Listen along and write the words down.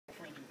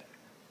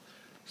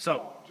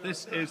So,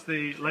 this is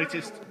the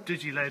latest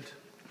DigiLED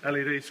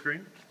LED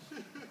screen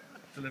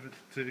delivered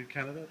to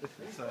Canada.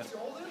 It's a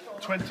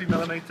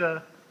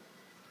 20mm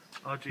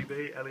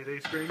RGB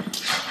LED screen,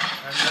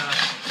 and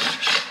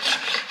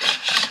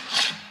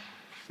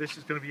this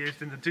is going to be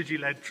used in the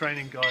DigiLED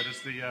training guide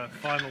as the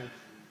final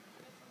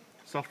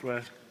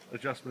software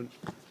adjustment.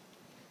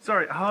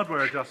 Sorry,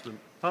 hardware adjustment.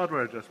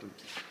 Hardware adjustment.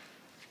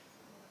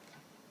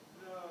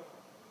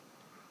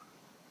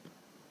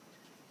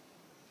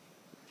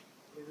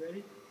 You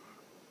ready?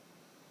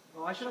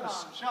 Oh, I should have.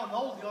 Sean,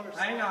 hold the other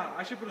side. Hang on,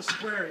 I should put a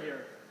square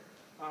here.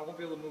 I won't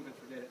be able to move it.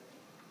 Forget it.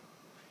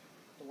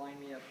 It'll line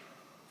me up.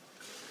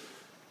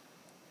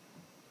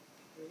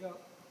 Here we go.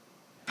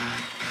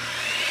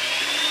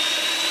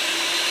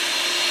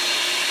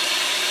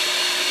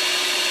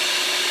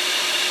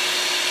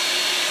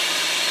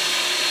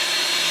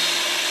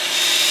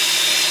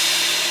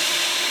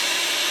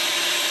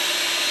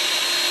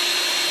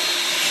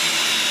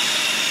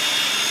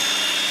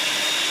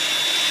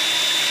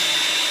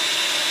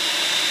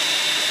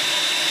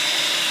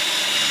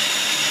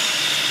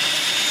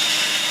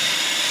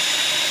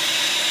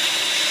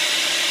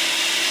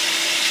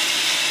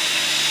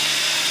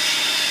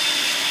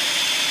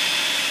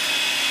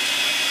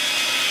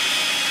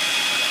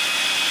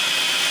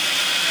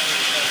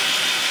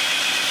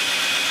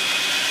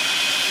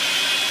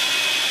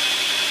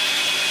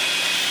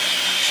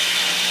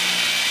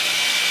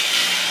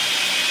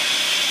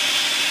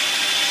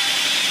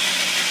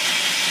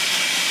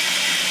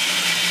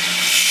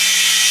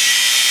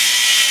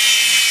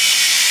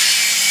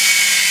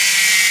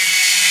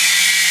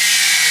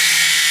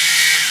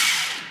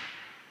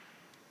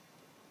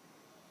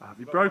 Have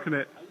you broken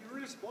it? Are you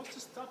really supposed to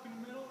stop in the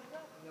middle like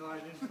that? No, I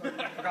didn't.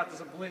 I forgot there's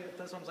a blink.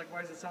 That's why I was like,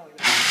 why does it sound like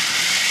that?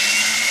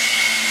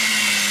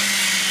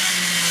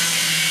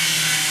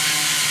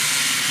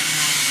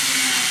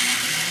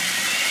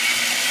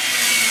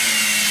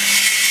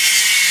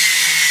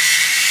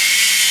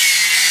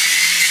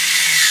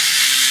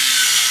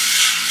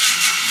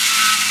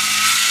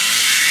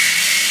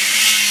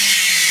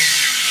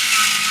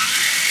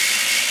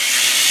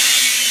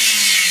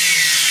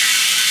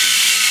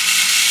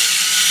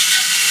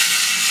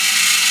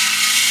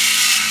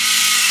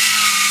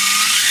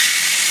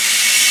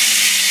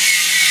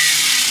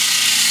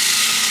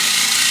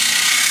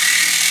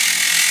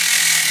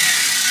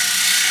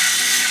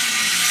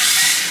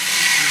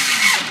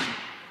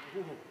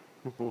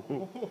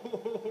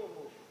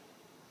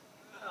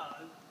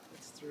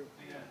 It's through.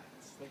 Yeah,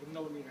 it's like a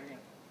millimeter.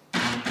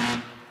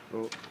 Hang on.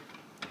 Oh.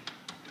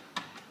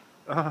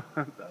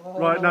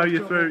 Right, no,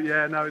 you're through.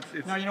 Yeah, no, it's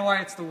No, you know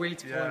why? It's the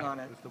weight's pulling on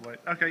it. it's the weight.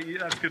 Okay, yeah,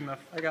 that's good enough.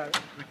 I got it.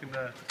 We can.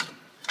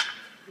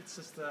 It's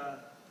just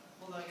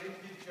Hold on,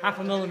 half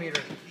a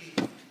millimeter.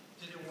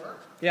 Did it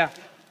work? Yeah,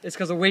 it's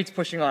because the weight's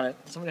pushing on it.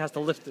 Somebody has to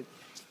lift it.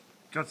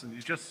 Johnson,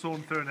 you just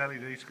sawn through an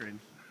LED screen.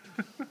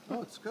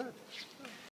 Oh, it's good.